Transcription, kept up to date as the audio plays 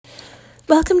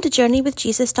Welcome to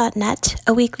JourneyWithJesus.net,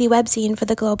 a weekly webzine for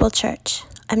the global church.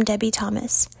 I'm Debbie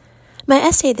Thomas. My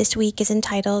essay this week is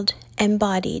entitled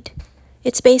Embodied.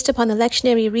 It's based upon the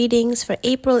lectionary readings for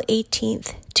April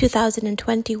 18th,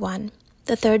 2021,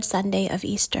 the third Sunday of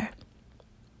Easter.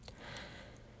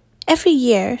 Every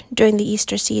year during the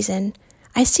Easter season,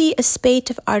 I see a spate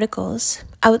of articles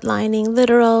outlining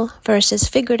literal versus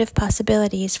figurative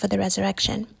possibilities for the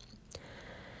resurrection.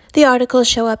 The articles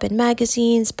show up in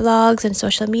magazines, blogs, and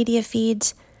social media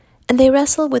feeds, and they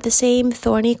wrestle with the same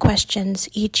thorny questions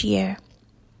each year.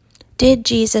 Did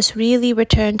Jesus really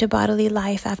return to bodily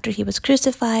life after he was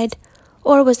crucified,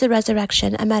 or was the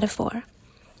resurrection a metaphor?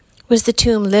 Was the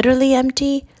tomb literally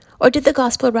empty, or did the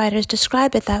gospel writers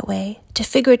describe it that way to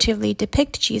figuratively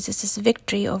depict Jesus'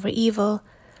 victory over evil,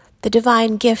 the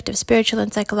divine gift of spiritual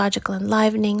and psychological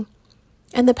enlivening,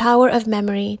 and the power of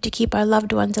memory to keep our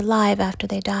loved ones alive after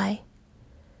they die?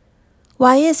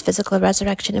 Why is physical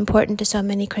resurrection important to so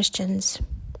many Christians?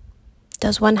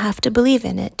 Does one have to believe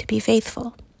in it to be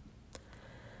faithful?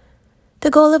 The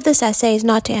goal of this essay is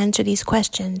not to answer these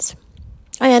questions.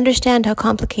 I understand how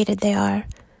complicated they are.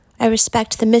 I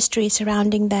respect the mystery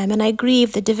surrounding them, and I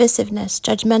grieve the divisiveness,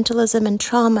 judgmentalism, and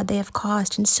trauma they have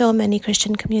caused in so many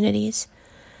Christian communities.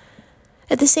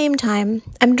 At the same time,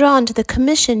 I'm drawn to the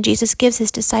commission Jesus gives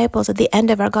his disciples at the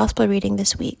end of our gospel reading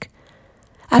this week.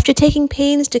 After taking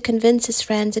pains to convince his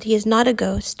friends that he is not a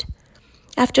ghost,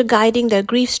 after guiding their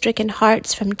grief-stricken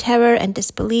hearts from terror and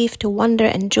disbelief to wonder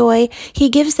and joy, he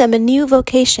gives them a new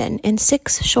vocation in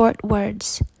 6 short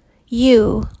words.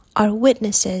 You are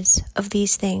witnesses of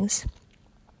these things.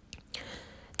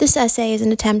 This essay is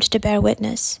an attempt to bear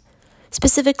witness.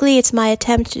 Specifically, it's my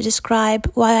attempt to describe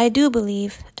why I do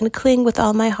believe and cling with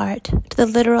all my heart to the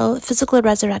literal physical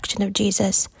resurrection of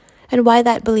Jesus, and why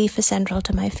that belief is central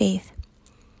to my faith.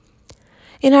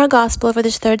 In our gospel for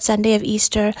this third Sunday of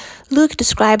Easter, Luke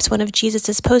describes one of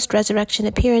Jesus' post-resurrection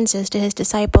appearances to his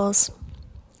disciples.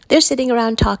 They're sitting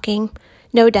around talking,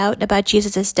 no doubt about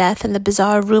Jesus' death and the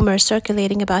bizarre rumors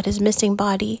circulating about his missing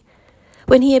body,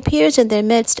 when he appears in their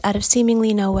midst out of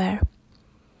seemingly nowhere.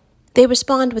 They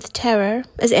respond with terror,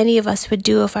 as any of us would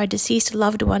do if our deceased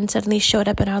loved one suddenly showed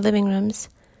up in our living rooms.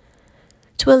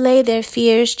 To allay their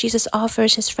fears, Jesus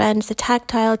offers his friends the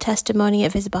tactile testimony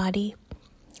of his body.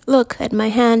 Look at my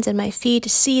hands and my feet,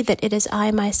 see that it is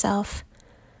I myself.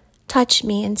 Touch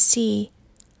me and see,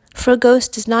 for a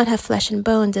ghost does not have flesh and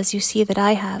bones as you see that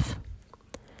I have.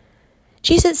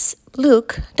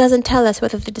 Luke doesn't tell us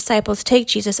whether the disciples take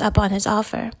Jesus up on his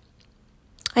offer.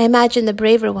 I imagine the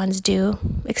braver ones do,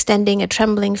 extending a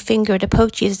trembling finger to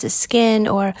poke Jesus' skin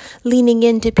or leaning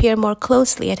in to peer more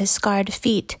closely at his scarred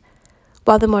feet,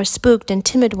 while the more spooked and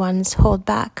timid ones hold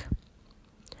back.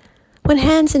 When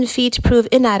hands and feet prove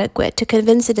inadequate to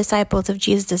convince the disciples of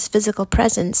Jesus' physical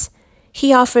presence,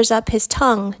 he offers up his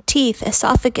tongue, teeth,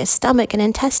 esophagus, stomach, and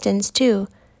intestines too.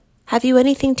 Have you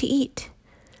anything to eat?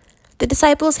 The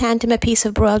disciples hand him a piece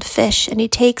of broiled fish, and he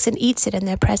takes and eats it in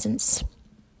their presence.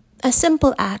 A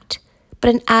simple act,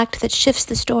 but an act that shifts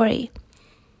the story.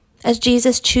 As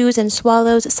Jesus chews and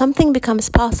swallows, something becomes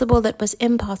possible that was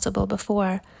impossible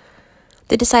before.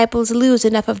 The disciples lose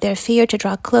enough of their fear to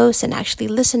draw close and actually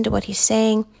listen to what he's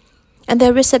saying, and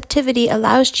their receptivity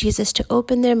allows Jesus to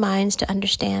open their minds to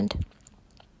understand.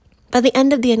 By the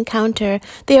end of the encounter,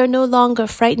 they are no longer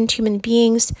frightened human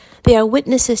beings. They are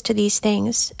witnesses to these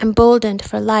things, emboldened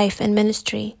for life and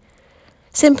ministry.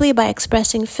 Simply by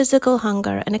expressing physical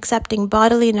hunger and accepting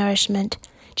bodily nourishment,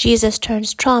 Jesus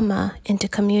turns trauma into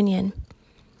communion.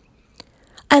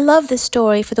 I love this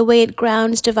story for the way it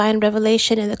grounds divine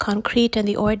revelation in the concrete and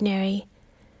the ordinary.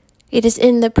 It is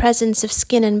in the presence of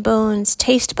skin and bones,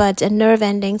 taste buds, and nerve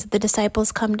endings that the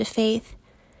disciples come to faith.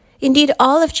 Indeed,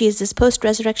 all of Jesus'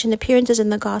 post-resurrection appearances in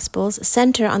the Gospels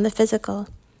center on the physical.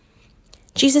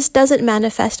 Jesus doesn't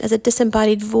manifest as a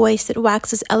disembodied voice that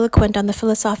waxes eloquent on the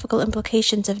philosophical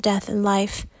implications of death and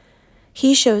life.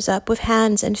 He shows up with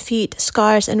hands and feet,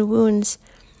 scars and wounds.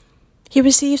 He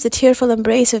receives the tearful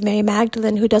embrace of Mary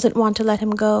Magdalene, who doesn't want to let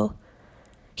him go.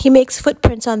 He makes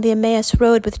footprints on the Emmaus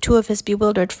road with 2 of his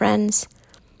bewildered friends.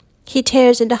 He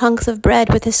tears into hunks of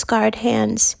bread with his scarred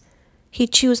hands. He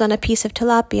chews on a piece of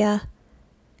tilapia.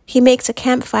 He makes a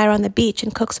campfire on the beach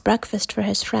and cooks breakfast for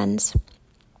his friends.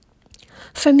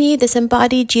 For me, this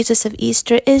embodied Jesus of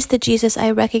Easter is the Jesus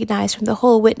I recognize from the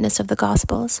whole witness of the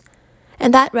Gospels,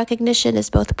 and that recognition is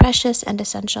both precious and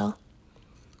essential.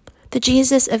 The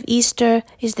Jesus of Easter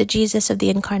is the Jesus of the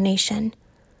Incarnation,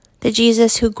 the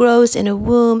Jesus who grows in a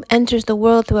womb, enters the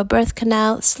world through a birth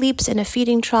canal, sleeps in a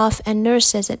feeding trough, and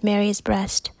nurses at Mary's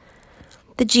breast.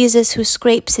 The Jesus who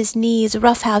scrapes his knees,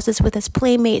 roughhouses with his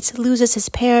playmates, loses his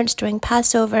parents during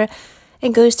Passover,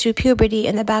 and goes through puberty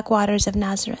in the backwaters of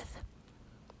Nazareth.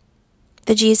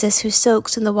 The Jesus who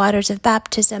soaks in the waters of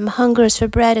baptism, hungers for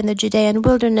bread in the Judean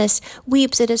wilderness,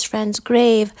 weeps at his friend's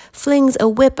grave, flings a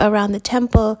whip around the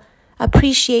temple,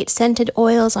 appreciates scented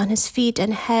oils on his feet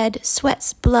and head,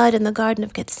 sweats blood in the Garden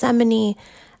of Gethsemane,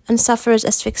 and suffers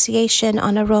asphyxiation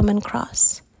on a Roman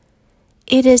cross.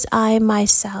 It is I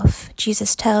myself,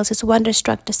 Jesus tells his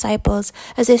wonder-struck disciples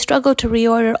as they struggle to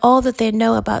reorder all that they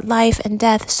know about life and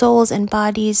death, souls and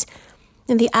bodies,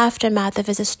 in the aftermath of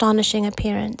his astonishing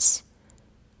appearance.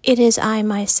 It is I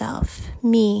myself,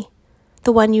 me,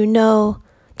 the one you know,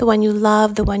 the one you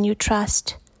love, the one you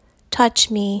trust. Touch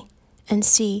me and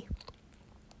see.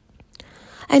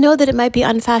 I know that it might be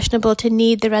unfashionable to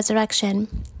need the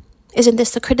resurrection. Isn't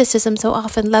this the criticism so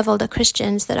often leveled at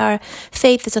Christians, that our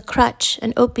faith is a crutch,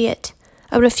 an opiate,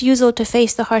 a refusal to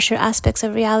face the harsher aspects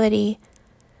of reality?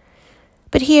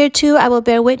 But here, too, I will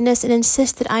bear witness and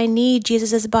insist that I need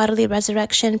Jesus' bodily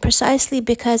resurrection precisely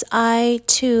because I,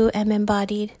 too, am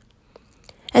embodied.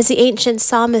 As the ancient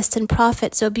psalmists and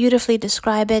prophets so beautifully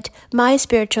describe it, my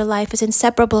spiritual life is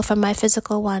inseparable from my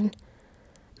physical one.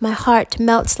 My heart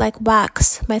melts like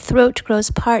wax, my throat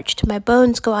grows parched, my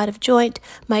bones go out of joint,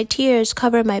 my tears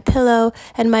cover my pillow,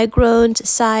 and my groans,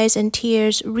 sighs, and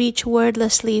tears reach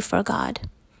wordlessly for God.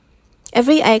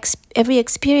 Every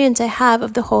experience I have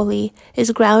of the holy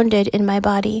is grounded in my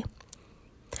body.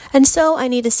 And so I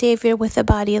need a Savior with a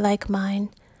body like mine,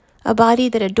 a body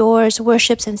that adores,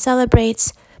 worships, and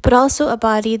celebrates, but also a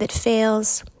body that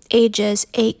fails, ages,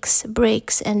 aches,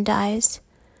 breaks, and dies.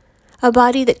 A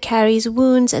body that carries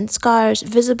wounds and scars,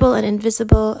 visible and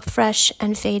invisible, fresh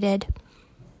and faded.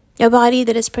 A body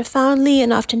that is profoundly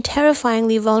and often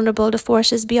terrifyingly vulnerable to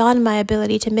forces beyond my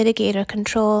ability to mitigate or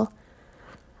control.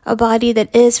 A body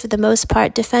that is, for the most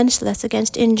part, defenseless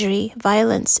against injury,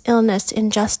 violence, illness,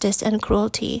 injustice, and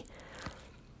cruelty.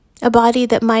 A body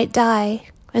that might die,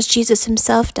 as Jesus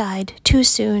himself died, too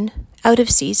soon, out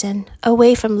of season,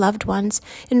 away from loved ones,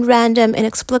 in random,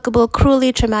 inexplicable,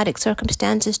 cruelly traumatic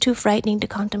circumstances too frightening to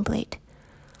contemplate.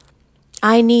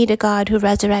 I need a God who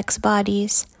resurrects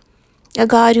bodies. A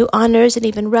God who honors and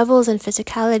even revels in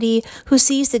physicality, who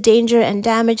sees the danger and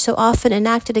damage so often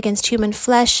enacted against human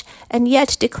flesh, and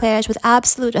yet declares with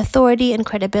absolute authority and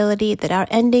credibility that our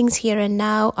endings here and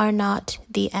now are not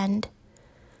the end.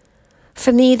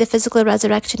 For me, the physical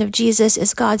resurrection of Jesus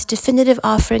is God's definitive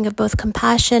offering of both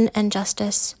compassion and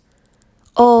justice.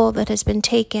 All that has been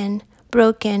taken,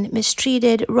 broken,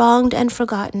 mistreated, wronged, and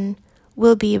forgotten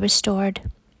will be restored.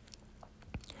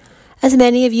 As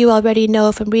many of you already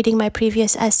know from reading my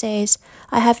previous essays,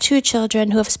 I have 2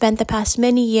 children who have spent the past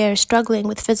many years struggling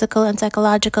with physical and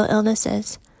psychological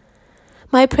illnesses.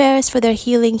 My prayers for their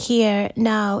healing here,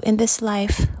 now, in this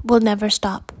life, will never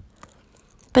stop.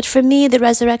 But for me, the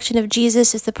resurrection of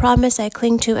Jesus is the promise I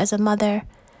cling to as a mother,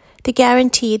 the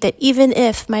guarantee that even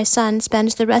if my son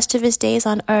spends the rest of his days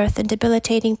on earth in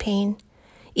debilitating pain,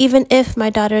 even if my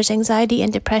daughter's anxiety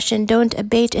and depression don't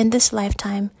abate in this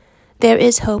lifetime, there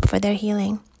is hope for their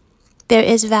healing. There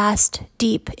is vast,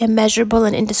 deep, immeasurable,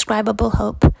 and indescribable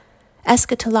hope,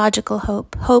 eschatological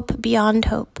hope, hope beyond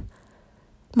hope.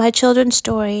 My children's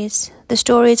stories, the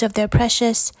stories of their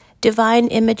precious, divine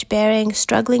image-bearing,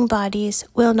 struggling bodies,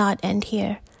 will not end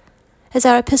here. As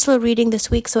our epistle reading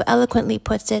this week so eloquently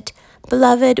puts it,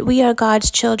 "Beloved, we are God's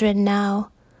children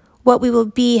now. What we will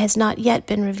be has not yet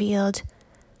been revealed.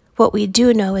 What we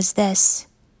do know is this: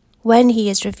 when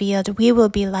he is revealed, we will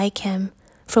be like him,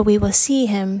 for we will see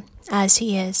him as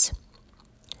he is."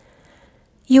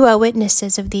 You are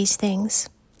witnesses of these things.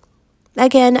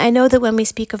 Again, I know that when we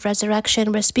speak of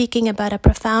resurrection, we're speaking about a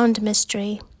profound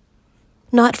mystery.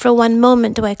 Not for one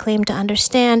moment do I claim to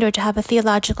understand or to have a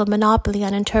theological monopoly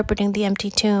on interpreting the empty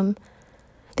tomb.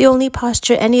 The only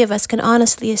posture any of us can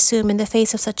honestly assume in the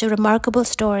face of such a remarkable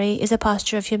story is a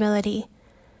posture of humility.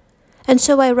 And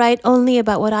so I write only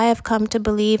about what I have come to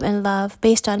believe and love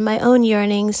based on my own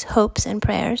yearnings, hopes, and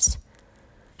prayers.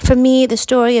 For me, the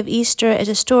story of Easter is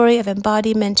a story of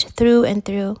embodiment through and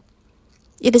through.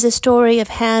 It is a story of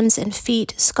hands and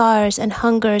feet, scars and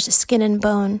hungers, skin and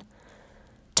bone.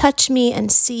 Touch me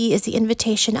and see is the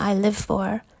invitation I live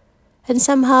for. And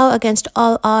somehow, against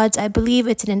all odds, I believe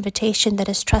it's an invitation that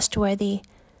is trustworthy,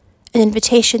 an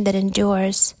invitation that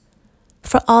endures,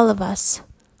 for all of us,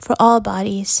 for all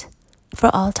bodies, for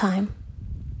all time.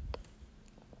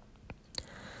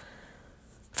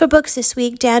 For books this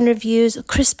week, Dan reviews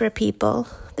CRISPR People,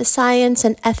 The Science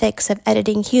and Ethics of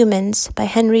Editing Humans by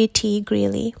Henry T.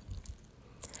 Greeley.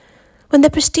 When the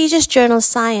prestigious journal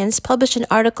Science published an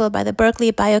article by the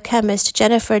Berkeley biochemist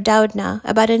Jennifer Doudna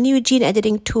about a new gene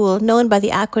editing tool known by the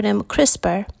acronym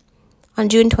CRISPR on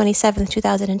June 27,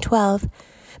 2012,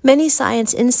 many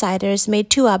science insiders made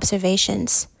two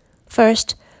observations.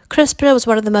 First, CRISPR was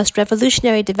one of the most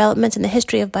revolutionary developments in the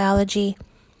history of biology.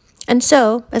 And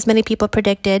so, as many people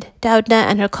predicted, Doudna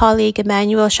and her colleague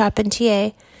Emmanuelle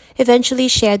Charpentier eventually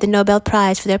shared the Nobel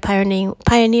Prize for their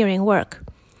pioneering work.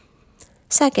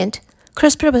 Second,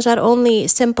 CRISPR was not only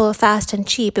simple, fast, and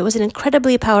cheap, it was an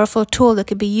incredibly powerful tool that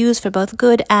could be used for both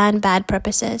good and bad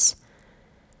purposes.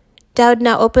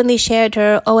 Doudna openly shared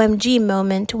her OMG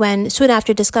moment when, soon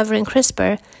after discovering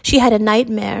CRISPR, she had a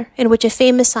nightmare in which a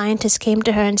famous scientist came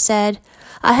to her and said,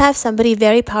 "I have somebody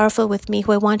very powerful with me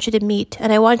who I want you to meet,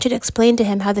 and I want you to explain to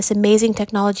him how this amazing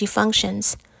technology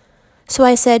functions." So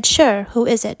I said, "Sure, who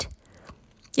is it?"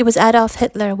 It was Adolf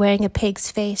Hitler wearing a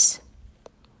pig's face.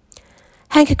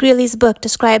 Hank Greely's book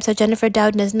describes how Jennifer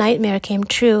Doudna's nightmare came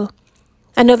true.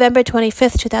 On November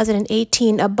 25,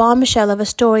 2018, a bombshell of a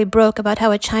story broke about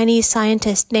how a Chinese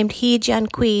scientist named He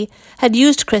Jiankui had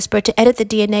used CRISPR to edit the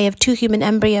DNA of two human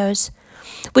embryos,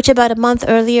 which about a month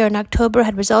earlier in October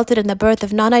had resulted in the birth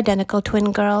of non-identical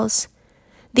twin girls.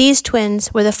 These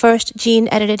twins were the first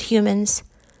gene-edited humans.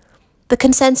 The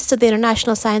consensus of the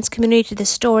international science community to this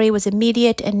story was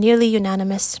immediate and nearly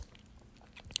unanimous.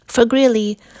 For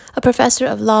Greeley, a professor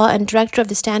of law and director of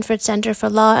the Stanford Center for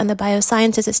Law and the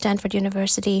Biosciences at Stanford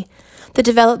University, the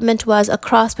development was a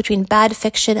cross between bad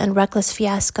fiction and reckless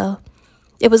fiasco.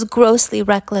 It was grossly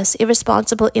reckless,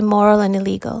 irresponsible, immoral, and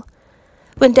illegal.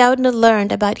 When Doudna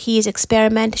learned about He's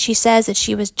experiment, she says that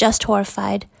she was just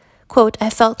horrified. Quote, "I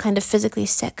felt kind of physically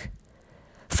sick."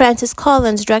 Francis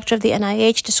Collins, director of the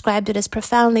NIH, described it as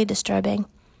profoundly disturbing.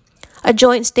 A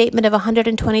joint statement of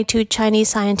 122 Chinese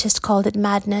scientists called it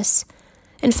madness.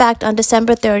 In fact, on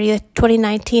December 30th,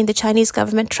 2019, the Chinese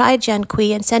government tried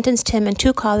Jiankui and sentenced him and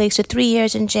two colleagues to 3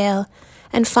 years in jail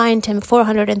and fined him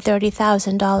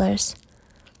 $430,000.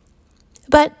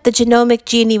 But the genomic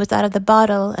genie was out of the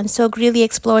bottle, and so Greeley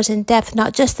explores in depth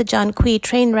not just the Jiankui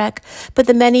train wreck, but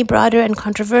the many broader and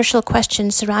controversial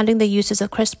questions surrounding the uses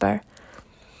of CRISPR.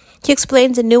 He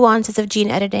explains the nuances of gene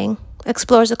editing,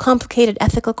 explores a complicated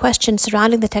ethical question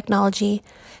surrounding the technology,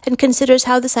 and considers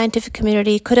how the scientific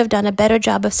community could have done a better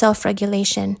job of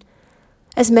self-regulation.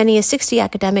 As many as 60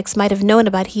 academics might have known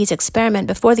about He's experiment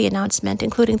before the announcement,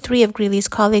 including 3 of Greeley's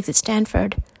colleagues at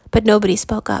Stanford, but nobody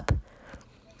spoke up.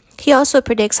 He also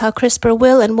predicts how CRISPR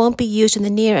will and won't be used in the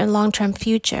near and long-term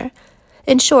future.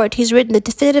 In short, he's written the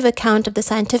definitive account of the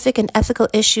scientific and ethical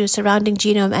issues surrounding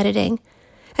genome editing,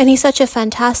 and he's such a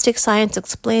fantastic science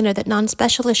explainer that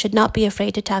non-specialists should not be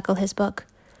afraid to tackle his book.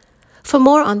 For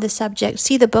more on this subject,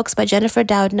 see the books by Jennifer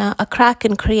Doudna, A Crack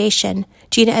in Creation,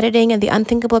 Gene Editing and the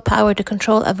Unthinkable Power to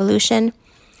Control Evolution,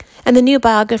 and the new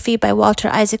biography by Walter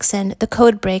Isaacson, The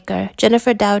Codebreaker,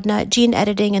 Jennifer Doudna, Gene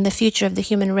Editing and the Future of the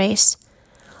Human Race.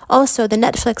 Also, the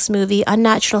Netflix movie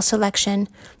Unnatural Selection,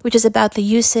 which is about the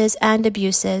uses and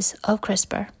abuses of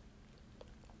CRISPR.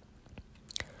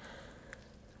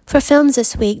 For films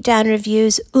this week, Dan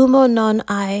reviews Umo non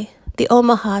Ai, The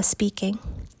Omaha Speaking.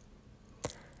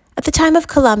 At the time of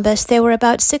Columbus, there were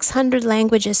about 600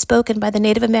 languages spoken by the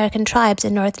Native American tribes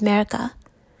in North America.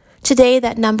 Today,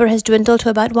 that number has dwindled to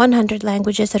about 100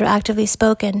 languages that are actively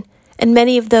spoken, and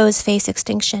many of those face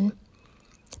extinction.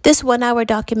 This 1-hour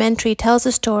documentary tells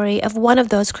the story of one of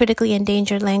those critically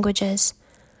endangered languages.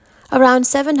 Around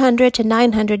 700 to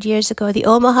 900 years ago, the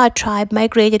Omaha tribe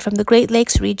migrated from the Great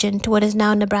Lakes region to what is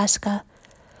now Nebraska.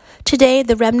 Today,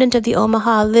 the remnant of the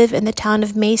Omaha live in the town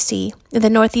of Macy, in the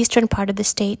northeastern part of the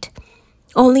state.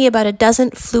 Only about a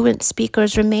dozen fluent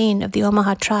speakers remain of the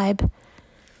Omaha tribe.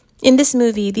 In this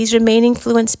movie, these remaining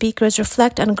fluent speakers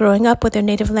reflect on growing up with their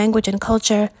native language and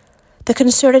culture, the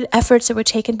concerted efforts that were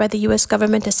taken by the U.S.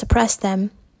 government to suppress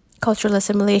them, cultural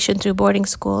assimilation through boarding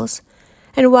schools,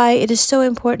 and why it is so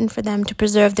important for them to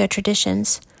preserve their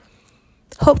traditions.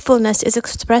 Hopefulness is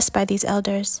expressed by these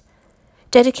elders.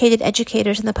 Dedicated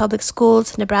educators in the public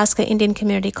schools, Nebraska Indian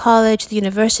Community College, the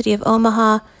University of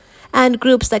Omaha, and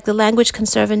groups like the Language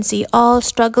Conservancy all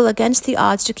struggle against the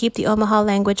odds to keep the Omaha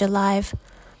language alive.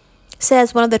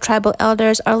 Says one of the tribal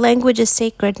elders, "Our language is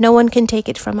sacred, no one can take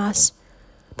it from us.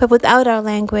 But without our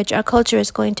language, our culture is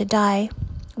going to die.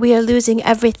 We are losing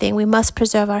everything. We must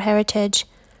preserve our heritage.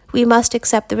 We must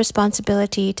accept the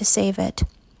responsibility to save it."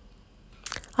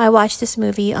 I watched this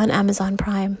movie on Amazon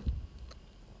Prime.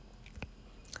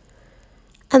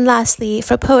 And lastly,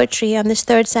 for poetry on this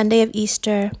third Sunday of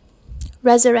Easter,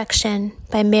 Resurrection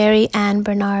by Mary Ann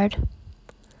Bernard.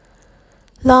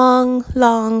 Long,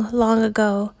 long, long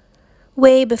ago,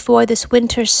 Way before this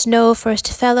winter's snow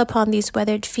first fell upon these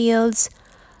weathered fields,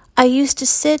 I used to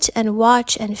sit and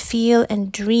watch and feel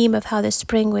and dream of how the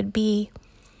spring would be,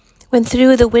 when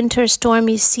through the winter's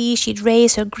stormy sea she'd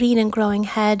raise her green and growing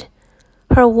head.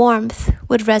 Her warmth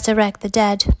would resurrect the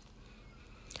dead.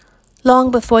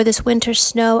 Long before this winter's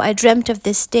snow, I dreamt of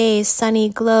this day's sunny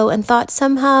glow and thought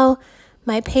somehow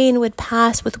my pain would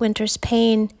pass with winter's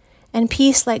pain, and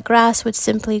peace like grass would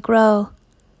simply grow.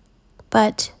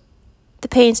 But the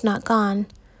pain's not gone.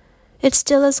 It's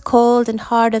still as cold and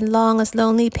hard and long as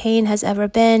lonely pain has ever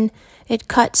been. It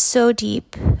cuts so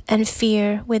deep and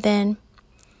fear within.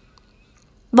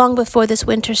 Long before this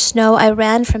winter's snow, I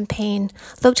ran from pain,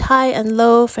 looked high and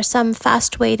low for some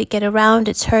fast way to get around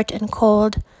its hurt and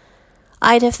cold.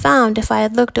 I'd have found if I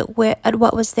had looked at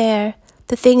what was there,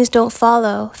 that things don't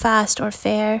follow fast or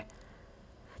fair,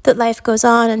 that life goes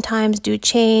on and times do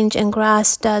change and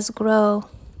grass does grow,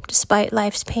 despite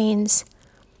life's pains.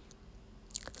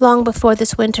 Long before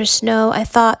this winter's snow, I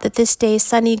thought that this day's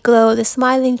sunny glow, the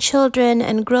smiling children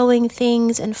and growing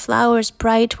things and flowers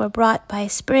bright were brought by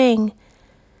spring.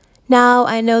 Now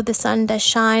I know the sun does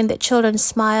shine, that children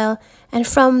smile, and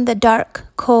from the dark,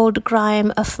 cold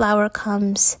grime a flower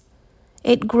comes.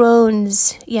 It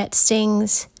groans, yet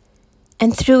sings,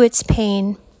 and through its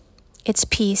pain, its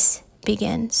peace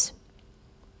begins.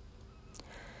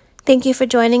 Thank you for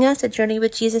joining us at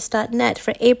JourneyWithJesus.net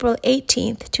for April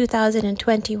 18th,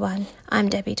 2021. I'm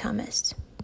Debbie Thomas.